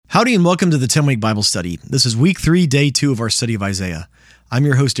Howdy and welcome to the 10-Week Bible Study. This is Week 3, Day 2 of our study of Isaiah. I'm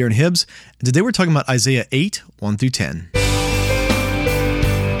your host, Aaron Hibbs, and today we're talking about Isaiah 8, 1 through 10.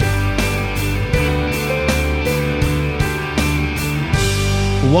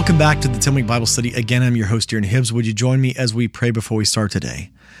 Well, welcome back to the 10-Week Bible Study. Again, I'm your host, Aaron Hibbs. Would you join me as we pray before we start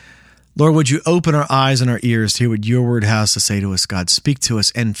today? Lord, would you open our eyes and our ears to hear what your word has to say to us, God? Speak to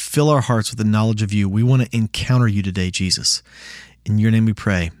us and fill our hearts with the knowledge of you. We want to encounter you today, Jesus. In your name we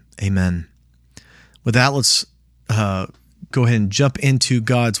pray. Amen. With that, let's go ahead and jump into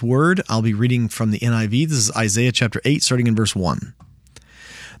God's word. I'll be reading from the NIV. This is Isaiah chapter 8, starting in verse 1.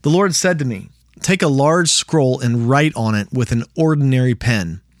 The Lord said to me, "Take a large scroll and write on it with an ordinary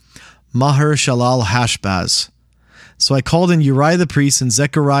pen, Maher-Shalal-Hash-Baz." So I called in Uriah the priest and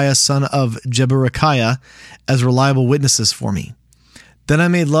Zechariah son of Jeberechiah as reliable witnesses for me. Then I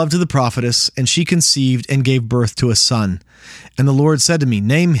made love to the prophetess, and she conceived and gave birth to a son. And the Lord said to me,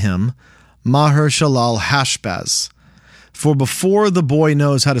 "Name him Maher-Shalal-Hash-Baz. For before the boy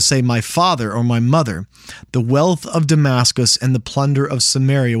knows how to say my father or my mother, the wealth of Damascus and the plunder of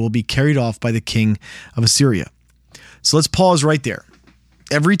Samaria will be carried off by the king of Assyria." So let's pause right there.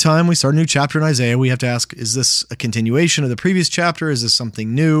 Every time we start a new chapter in Isaiah, we have to ask, is this a continuation of the previous chapter? Is this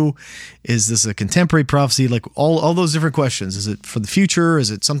something new? Is this a contemporary prophecy? Like all those different questions. Is it for the future?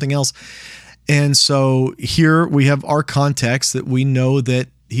 Is it something else? And so here we have our context that we know that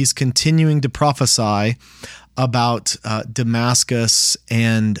he's continuing to prophesy about Damascus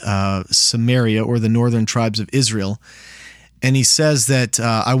and Samaria, or the northern tribes of Israel. And he says that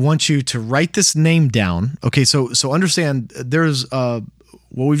I want you to write this name down. Okay, so understand there's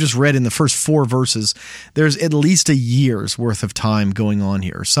what we've just read in the first 4 verses, there's at least a year's worth of time going on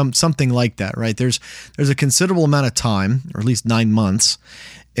here, something like that, right? There's a considerable amount of time, or at least 9 months,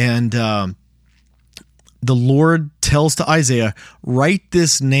 and the Lord tells to Isaiah, write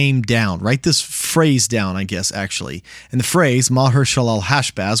this name down, write this phrase down, I guess, actually. And the phrase,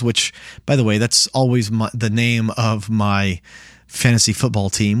 Maher-Shalal-Hash-Baz, which, by the way, that's always the name of my fantasy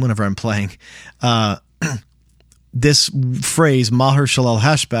football team whenever I'm playing. This phrase,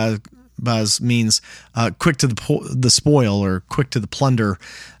 Maher-Shalal-Hash-Baz, means quick to the spoil, or quick to the plunder,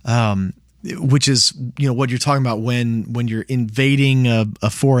 which is, what you're talking about when you're invading a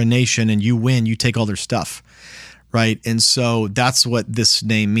foreign nation and you win, you take all their stuff, right? And so that's what this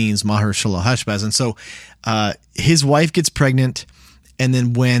name means, Maher-Shalal-Hash-Baz. And so his wife gets pregnant, and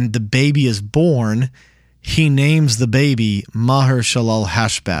then when the baby is born, he names the baby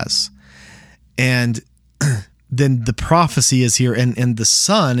Maher-Shalal-Hash-Baz. And then the prophecy is here, and the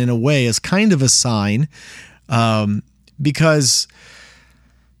son, in a way, is kind of a sign, because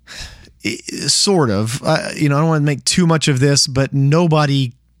sort of, I don't want to make too much of this, but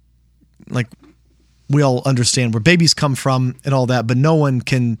nobody, like, we all understand where babies come from and all that, but no one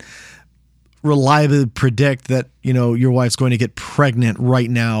can reliably predict that, your wife's going to get pregnant right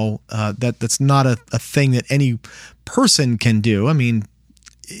now. That's not a thing that any person can do. I mean,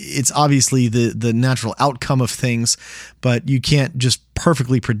 it's obviously the natural outcome of things, but you can't just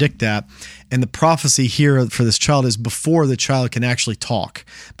perfectly predict that. And the prophecy here for this child is before the child can actually talk,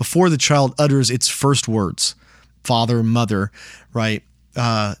 before the child utters its first words, father, mother, right?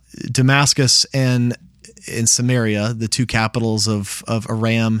 Damascus and Samaria, the two capitals of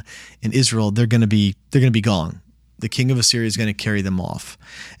Aram and Israel, they're going to be gone. The king of Assyria is going to carry them off.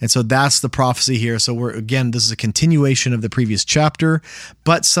 And so that's the prophecy here. So this is a continuation of the previous chapter,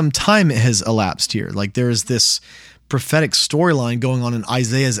 but some time has elapsed here. Like, there is this prophetic storyline going on in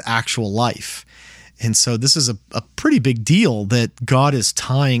Isaiah's actual life. And so this is a pretty big deal that God is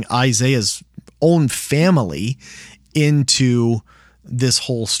tying Isaiah's own family into this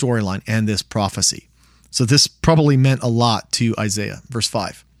whole storyline and this prophecy. So this probably meant a lot to Isaiah. Verse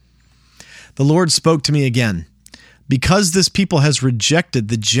 5. The Lord spoke to me again. Because this people has rejected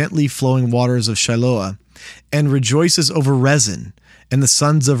the gently flowing waters of Shiloah and rejoices over Rezin and the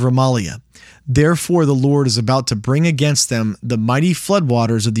sons of Remaliah, therefore the Lord is about to bring against them the mighty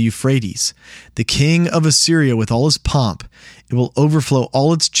floodwaters of the Euphrates, the king of Assyria with all his pomp. It will overflow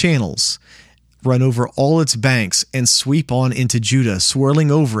all its channels, run over all its banks, and sweep on into Judah, swirling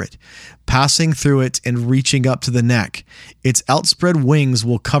over it, passing through it and reaching up to the neck. Its outspread wings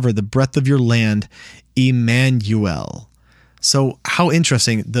will cover the breadth of your land, Emmanuel. So how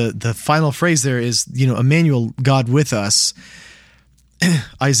interesting. The final phrase there is, Emmanuel, God with us.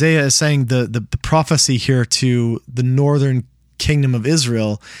 Isaiah is saying the prophecy here to the northern kingdom of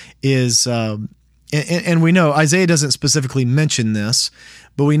Israel is And we know Isaiah doesn't specifically mention this,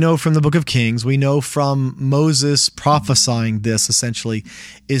 but we know from the book of Kings, we know from Moses prophesying this essentially,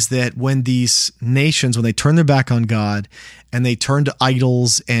 is that when these nations, when they turn their back on God and they turn to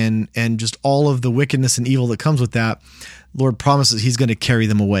idols and just all of the wickedness and evil that comes with that, Lord promises he's going to carry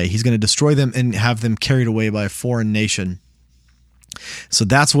them away. He's going to destroy them and have them carried away by a foreign nation. So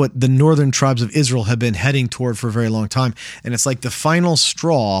that's what the northern tribes of Israel have been heading toward for a very long time. And it's like the final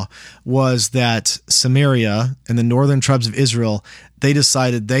straw was that Samaria and the northern tribes of Israel, they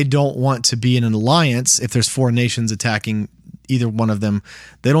decided they don't want to be in an alliance if there's foreign nations attacking either one of them.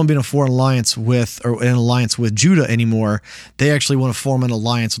 They don't want to be in a foreign alliance with, or an alliance with Judah anymore. They actually want to form an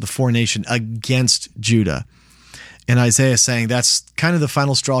alliance with a foreign nation against Judah. And Isaiah is saying that's kind of the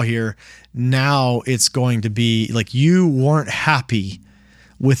final straw here. Now it's going to be like, you weren't happy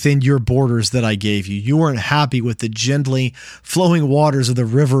within your borders that I gave you. You weren't happy with the gently flowing waters of the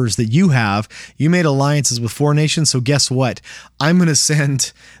rivers that you have. You made alliances with foreign nations. So guess what? I'm going to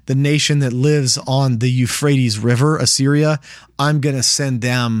send the nation that lives on the Euphrates River, Assyria. I'm going to send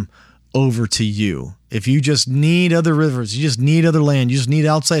them over to you. If you just need other rivers, you just need other land, you just need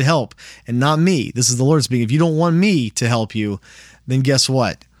outside help and not me. This is the Lord speaking. If you don't want me to help you, then guess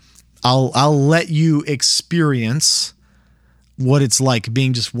what? I'll let you experience what it's like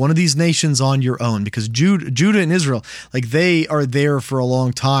being just one of these nations on your own, because Judah and Israel, like, they are there for a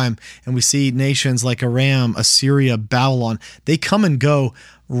long time. And we see nations like Aram, Assyria, Babylon, they come and go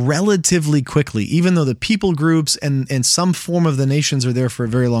relatively quickly. Even though the people groups and some form of the nations are there for a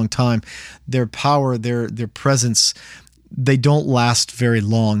very long time, their power, their presence, they don't last very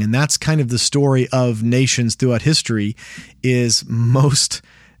long. And that's kind of the story of nations throughout history, is most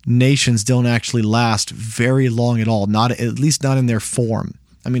nations don't actually last very long at all, not at least not in their form.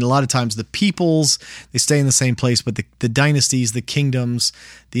 I mean, a lot of times the peoples, they stay in the same place, but the dynasties, the kingdoms,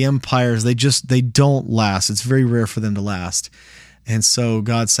 the empires, they don't last. It's very rare for them to last. And so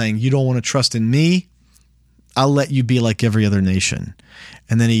God's saying, you don't want to trust in me? I'll let you be like every other nation.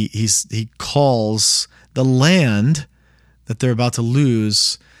 And then he calls the land that they're about to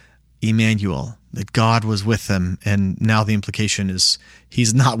lose Emmanuel, that God was with them. And now the implication is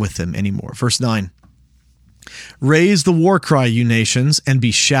he's not with them anymore. Verse 9, raise the war cry, you nations, and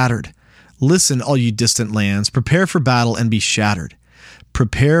be shattered. Listen, all you distant lands, prepare for battle and be shattered.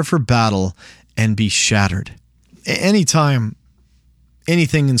 Prepare for battle and be shattered. Anytime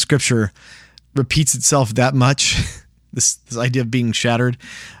anything in Scripture repeats itself that much, this idea of being shattered,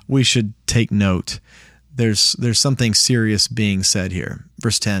 we should take note. There's something serious being said here.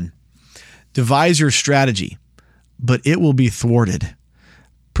 Verse 10, devise your strategy, but it will be thwarted.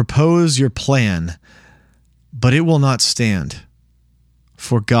 Propose your plan, but it will not stand.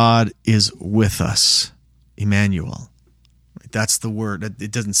 For God is with us. Emmanuel. That's the word.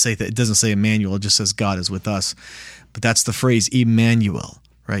 It doesn't say that. It doesn't say Emmanuel. It just says God is with us. But that's the phrase Emmanuel,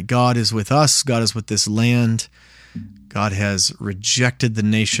 right? God is with us. God is with this land. God has rejected the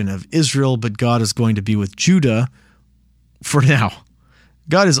nation of Israel, but God is going to be with Judah for now.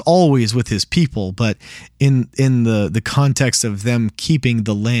 God is always with his people, but in the context of them keeping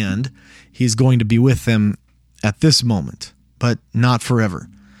the land, he's going to be with them at this moment, but not forever.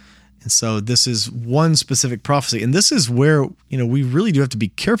 And so this is one specific prophecy. And this is where, we really do have to be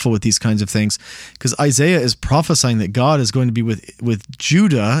careful with these kinds of things, because Isaiah is prophesying that God is going to be with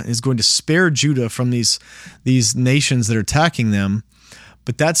Judah, is going to spare Judah from these nations that are attacking them.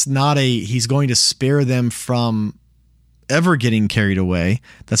 But that's not he's going to spare them from ever getting carried away.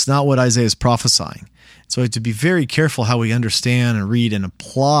 That's not what Isaiah is prophesying. So we have to be very careful how we understand and read and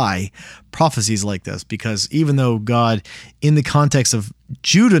apply prophecies like this, because even though God, in the context of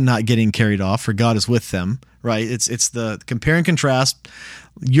Judah not getting carried off, for God is with them, right? It's the compare and contrast.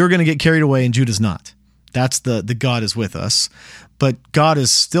 You're going to get carried away and Judah's not. That's the God is with us. But God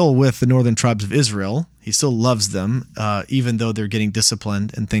is still with the northern tribes of Israel. He still loves them, even though they're getting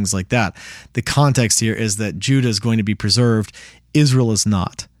disciplined and things like that. The context here is that Judah is going to be preserved. Israel is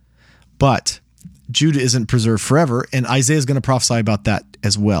not. But Judah isn't preserved forever, and Isaiah is going to prophesy about that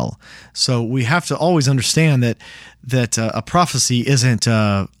as well. So we have to always understand that a prophecy isn't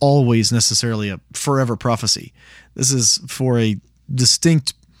always necessarily a forever prophecy. This is for a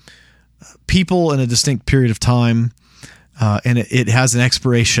distinct people in a distinct period of time, and it has an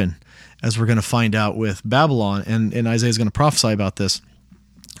expiration, as we're going to find out with Babylon, and Isaiah is going to prophesy about this.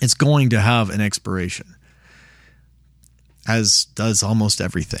 It's going to have an expiration, as does almost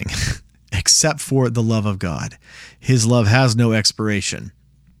everything. Except for the love of God. His love has no expiration.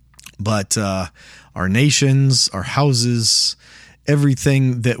 But our nations, our houses,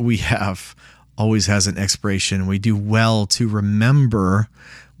 everything that we have always has an expiration. We do well to remember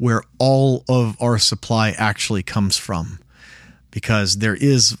where all of our supply actually comes from, because there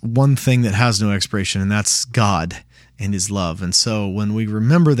is one thing that has no expiration, and that's God and his love. And so when we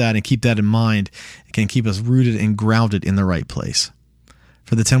remember that and keep that in mind, it can keep us rooted and grounded in the right place.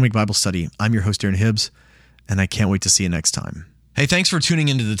 For the 10-Week Bible Study, I'm your host, Aaron Hibbs, and I can't wait to see you next time. Hey, thanks for tuning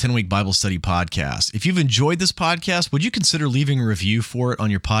into the 10-Week Bible Study podcast. If you've enjoyed this podcast, would you consider leaving a review for it on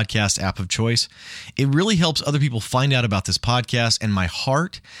your podcast app of choice? It really helps other people find out about this podcast, and my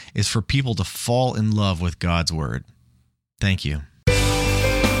heart is for people to fall in love with God's Word. Thank you.